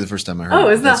 It's actually the first time I heard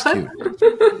it. Isn't that fun?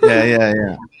 Cute.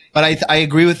 Yeah. But I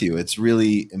agree with you. It's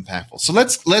really impactful. So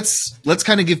let's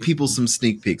kind of give people some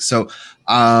sneak peeks. So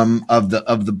of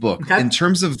the book. Okay. In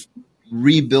terms of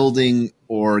rebuilding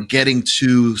or getting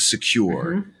too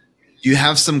secure, do you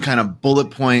have some kind of bullet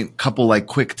point, couple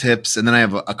quick tips? And then I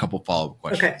have a couple follow-up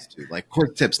questions too.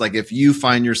 Quick tips, if you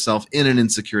find yourself in an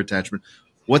insecure attachment,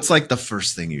 what's the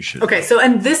first thing you should do? Okay. So,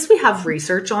 and this we have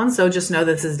research on, so just know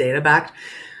this is data backed.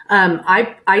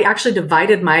 I actually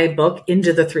divided my book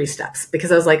into the 3 steps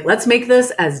because I was like, let's make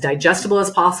this as digestible as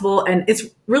possible. And it's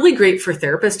really great for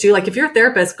therapists too. If you're a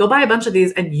therapist, go buy a bunch of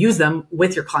these and use them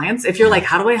with your clients. If you're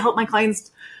how do I help my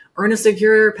clients earn a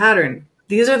secure pattern?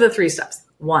 These are the 3 steps.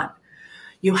 1,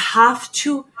 you have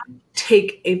to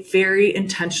take a very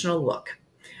intentional look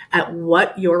at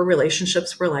what your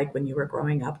relationships were like when you were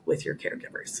growing up with your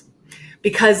caregivers.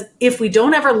 Because if we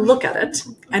don't ever look at it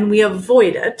and we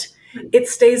avoid it, it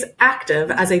stays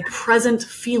active as a present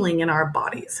feeling in our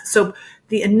bodies. So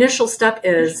the initial step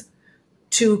is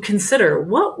to consider,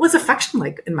 what was affection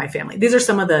like in my family? These are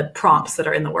some of the prompts that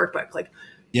are in the workbook.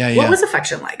 What was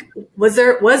affection like? Was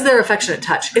there affectionate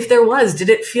touch? If there was, did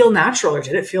it feel natural or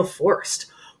did it feel forced?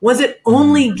 Was it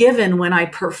only given when I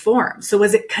performed? So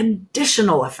was it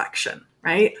conditional affection,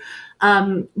 right?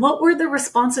 What were the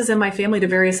responses in my family to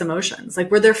various emotions?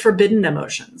 Were there forbidden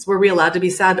emotions? Were we allowed to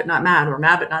be sad but not mad, or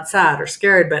mad but not sad, or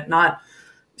scared but not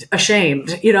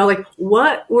ashamed?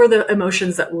 What were the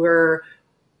emotions that were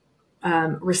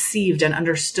received and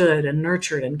understood and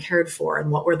nurtured and cared for, and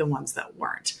what were the ones that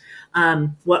weren't?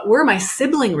 What were my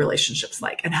sibling relationships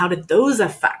like, and how did those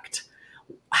affect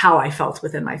how I felt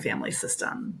within my family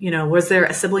system? Was there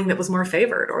a sibling that was more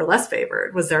favored or less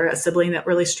favored? Was there a sibling that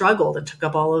really struggled and took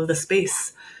up all of the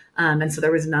space? And so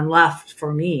there was none left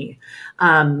for me.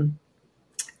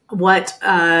 What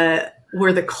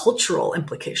were the cultural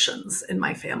implications in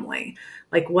my family?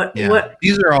 What?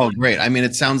 These are all great. I mean,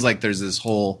 it sounds like there's this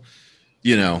whole,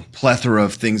 plethora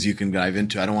of things you can dive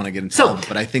into. I don't want to get into all,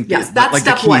 but I think that's step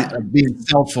the key 1. Of being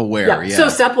self-aware. Yeah. So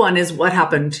step 1 is what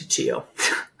happened to you,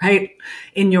 right?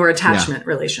 In your attachment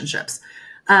relationships.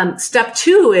 Step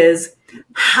 2 is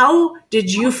How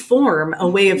did you form a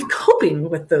way of coping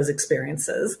with those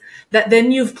experiences that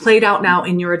then you've played out now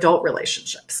in your adult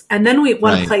relationships? And then we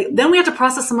want to then we have to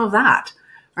process some of that,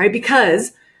 right?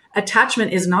 Because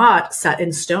attachment is not set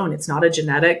in stone. It's not a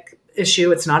genetic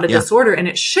issue. It's not a disorder, and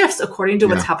it shifts according to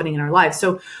what's happening in our lives.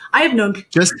 So I have known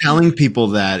just telling people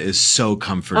that is so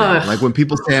comforting. Like when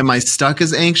people say, am I stuck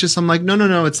as anxious? I'm like,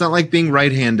 no. It's not like being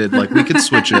right-handed. Like we could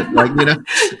switch it. Like,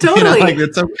 totally. Like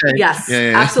it's okay. Yes,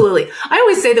 absolutely. I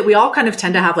always say that we all kind of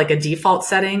tend to have like a default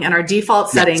setting, and our default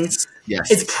setting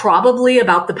is probably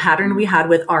about the pattern we had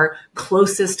with our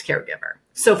closest caregiver.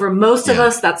 So for most of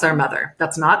us, that's our mother.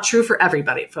 That's not true for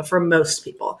everybody, but for most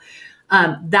people.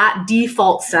 That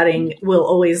default setting will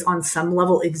always on some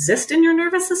level exist in your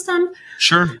nervous system.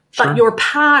 Sure. But your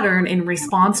pattern in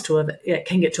response to it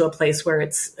can get to a place where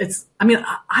I mean,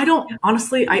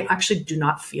 I actually do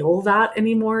not feel that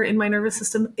anymore in my nervous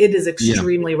system. It is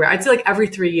extremely rare. I'd say like every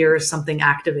 3 years, something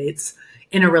activates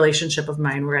in a relationship of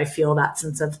mine where I feel that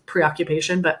sense of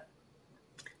preoccupation, but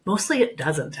mostly it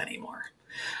doesn't anymore.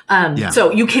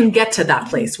 So you can get to that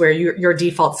place where your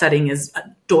default setting is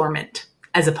dormant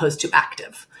as opposed to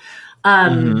active.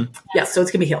 Yes, so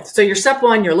it's gonna be healed. So your step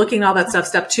one, you're looking at all that stuff.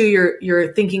 Step two,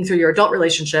 you're thinking through your adult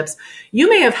relationships. You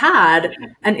may have had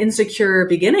an insecure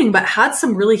beginning, but had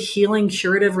some really healing,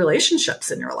 curative relationships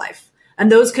in your life.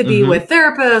 And those could be with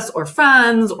therapists or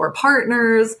friends or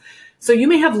partners. So you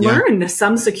may have learned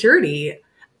some security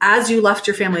as you left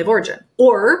your family of origin,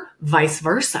 or vice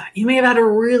versa. You may have had a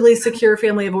really secure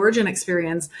family of origin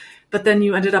experience, but then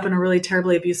you ended up in a really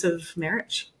terribly abusive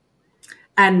marriage.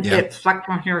 And it fucked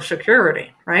with your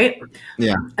security, right?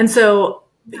 Yeah. And so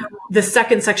the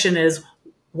second section is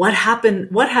what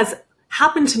has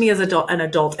happened to me as an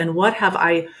adult, and what have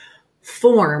I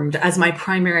formed as my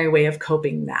primary way of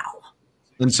coping now?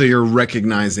 And so you're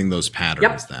recognizing those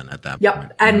patterns then at that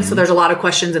point. And so there's a lot of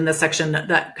questions in this section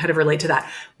that kind of relate to that.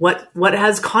 What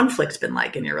has conflict been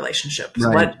like in your relationship?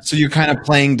 Right. So you're kind of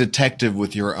playing detective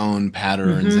with your own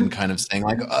patterns and kind of saying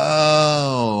like,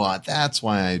 oh, that's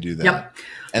why I do that. Yep.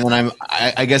 And then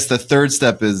I guess the third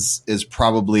step is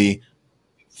probably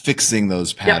fixing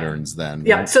those patterns then.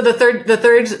 Yeah. Right? So the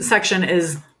third section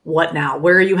is what now?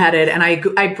 Where are you headed? And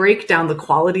I break down the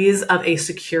qualities of a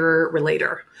secure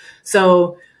relator.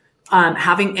 So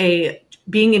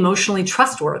being emotionally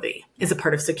trustworthy is a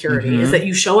part of security, is that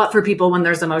you show up for people when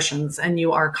there's emotions and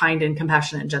you are kind and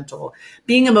compassionate and gentle.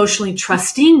 Being emotionally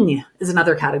trusting is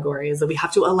another category, is that we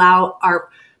have to allow our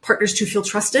partners to feel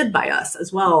trusted by us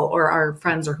as well, or our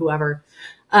friends or whoever.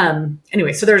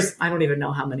 Anyway, so there's, I don't even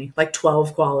know how many, like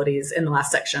 12 qualities in the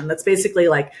last section. That's basically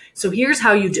like, so here's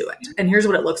how you do it, and here's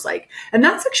what it looks like. And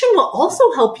that section will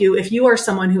also help you if you are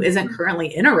someone who isn't currently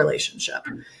in a relationship,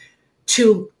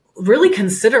 to really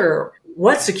consider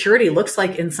what security looks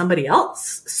like in somebody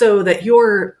else, so that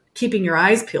you're keeping your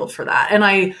eyes peeled for that. And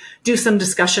I do some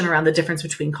discussion around the difference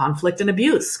between conflict and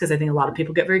abuse, because I think a lot of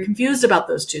people get very confused about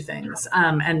those two things,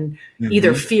 and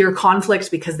either fear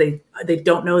conflict because they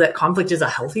don't know that conflict is a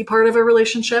healthy part of a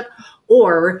relationship,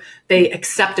 or they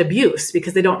accept abuse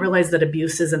because they don't realize that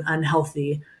abuse is an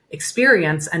unhealthy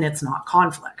experience and it's not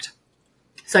conflict.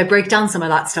 So I break down some of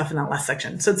that stuff in that last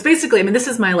section. So it's basically, I mean, this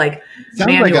is my sounds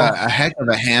manual. Like a heck of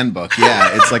a handbook.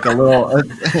 Yeah. It's like a little,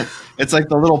 it's like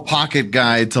the little pocket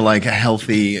guide to like a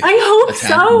healthy. I hope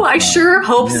so. I sure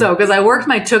hope so. Cause I worked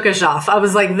my tukish off. I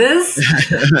was like, this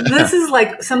is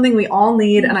like something we all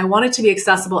need. And I want it to be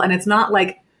accessible. And it's not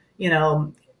like,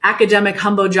 academic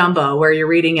humbo jumbo where you're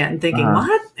reading it and thinking,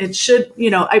 what? It should,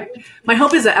 my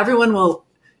hope is that everyone will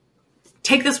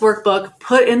take this workbook,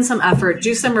 put in some effort,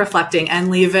 do some reflecting,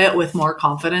 and leave it with more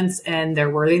confidence in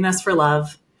their worthiness for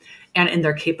love and in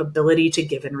their capability to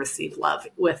give and receive love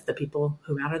with the people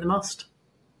who matter the most.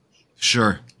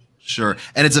 Sure.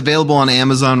 And it's available on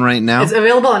Amazon right now? It's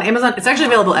available on Amazon. It's actually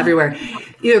available everywhere.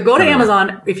 Either go to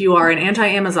Amazon if you are an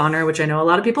anti-Amazoner, which I know a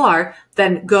lot of people are,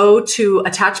 then go to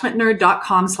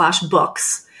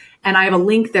attachmentnerd.com/books. And I have a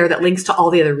link there that links to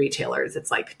all the other retailers. It's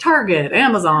like Target,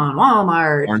 Amazon,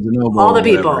 Walmart, all the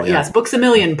people. Whatever, Yes, Books A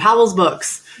Million, Powell's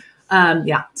Books.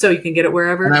 So you can get it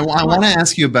wherever. And I want to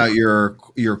ask you about your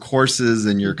courses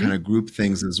and your kind of group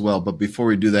things as well. But before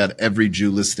we do that, every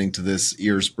Jew listening to this,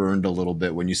 ears burned a little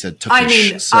bit when you said tukish. I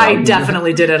mean, I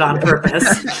definitely did it on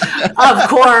purpose. Of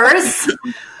course.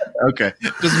 Okay,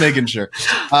 just making sure.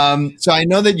 So I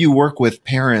know that you work with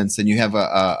parents and you have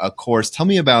a course. Tell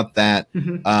me about that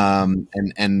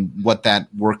and what that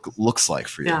work looks like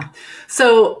for you. Yeah.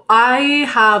 So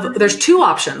there's two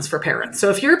options for parents.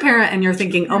 So if you're a parent and you're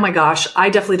thinking, oh my gosh,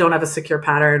 I definitely don't have a secure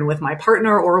pattern with my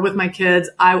partner or with my kids,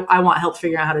 I want help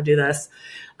figuring out how to do this.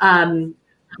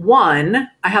 One,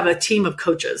 I have a team of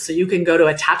coaches. So you can go to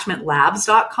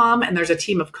attachmentlabs.com and there's a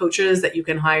team of coaches that you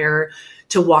can hire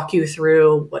to walk you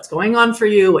through what's going on for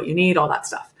you, what you need, all that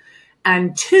stuff.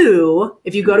 And two,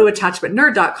 if you go to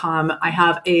attachmentnerd.com, I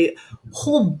have a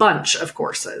whole bunch of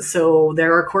courses. So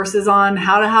there are courses on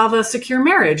how to have a secure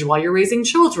marriage while you're raising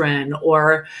children,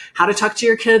 or how to talk to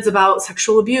your kids about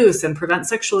sexual abuse and prevent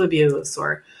sexual abuse,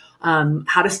 or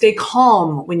how to stay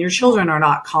calm when your children are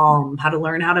not calm, how to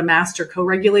learn how to master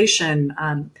co-regulation.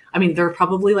 There are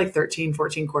probably like 13,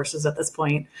 14 courses at this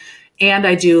point. And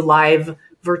I do live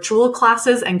virtual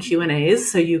classes and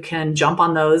Q&As. So you can jump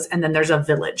on those. And then there's a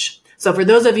village. So for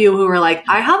those of you who are like,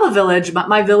 I have a village, but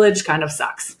my village kind of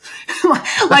sucks.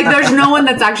 Like there's no one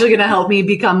that's actually going to help me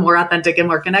become more authentic and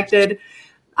more connected.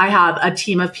 I have a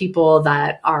team of people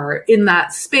that are in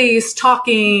that space,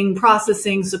 talking,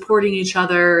 processing, supporting each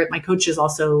other. My coaches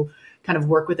also kind of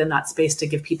work within that space to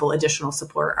give people additional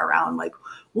support around like,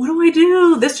 what do I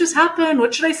do? This just happened.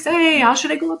 What should I say? How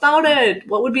should I go about it?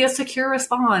 What would be a secure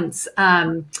response?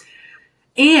 And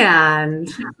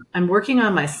I'm working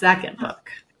on my second book,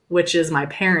 which is my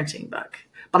parenting book.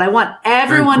 But I want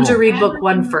everyone to read book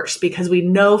one first, because we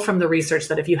know from the research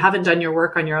that if you haven't done your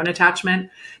work on your own attachment,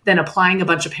 then applying a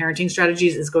bunch of parenting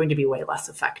strategies is going to be way less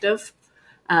effective.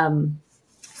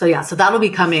 So that'll be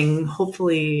coming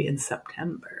hopefully in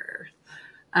September.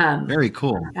 Very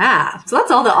cool. Yeah. So that's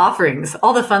all the offerings,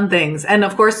 all the fun things. And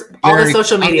of course, all the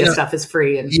social media stuff is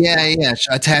free. And yeah.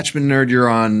 Attachment Nerd, you're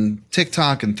on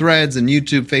TikTok and Threads and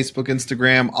YouTube, Facebook,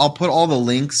 Instagram. I'll put all the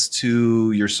links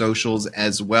to your socials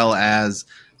as well as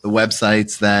the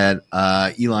websites that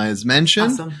Eli has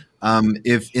mentioned. Awesome.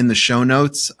 If in the show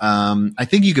notes, I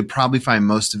think you could probably find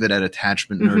most of it at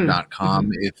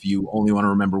attachmentnerd.com if you only want to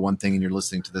remember one thing and you're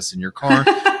listening to this in your car.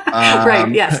 Right.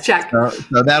 Yes. Check.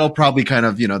 So that'll probably kind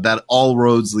of, that all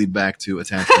roads lead back to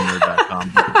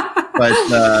attachmentnerd.com.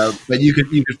 but you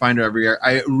could find her everywhere.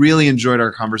 I really enjoyed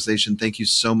our conversation. Thank you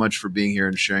so much for being here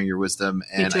and sharing your wisdom.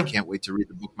 And I can't wait to read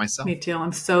the book myself. Me too.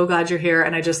 I'm so glad you're here.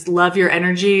 And I just love your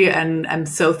energy. And I'm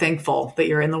so thankful that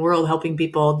you're in the world helping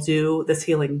people do this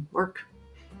healing work.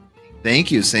 Thank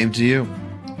you. Same to you.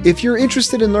 If you're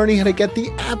interested in learning how to get the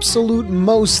absolute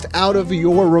most out of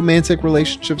your romantic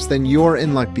relationships, then you're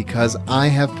in luck, because I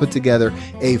have put together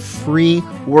a free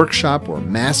workshop or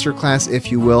masterclass,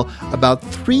 if you will, about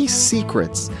 3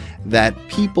 secrets that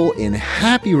people in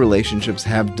happy relationships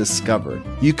have discovered.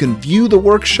 You can view the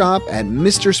workshop at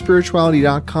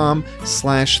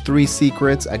mrspirituality.com/3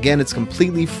 secrets. Again, it's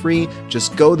completely free.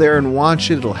 Just go there and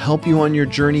watch it. It'll help you on your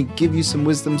journey, give you some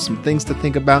wisdom, some things to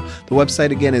think about. The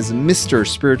website again is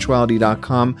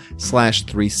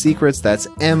mrspirituality.com/3 secrets. That's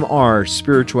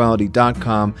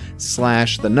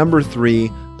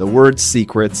mrspirituality.com/3, the word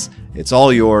secrets. It's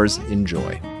all yours.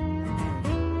 Enjoy.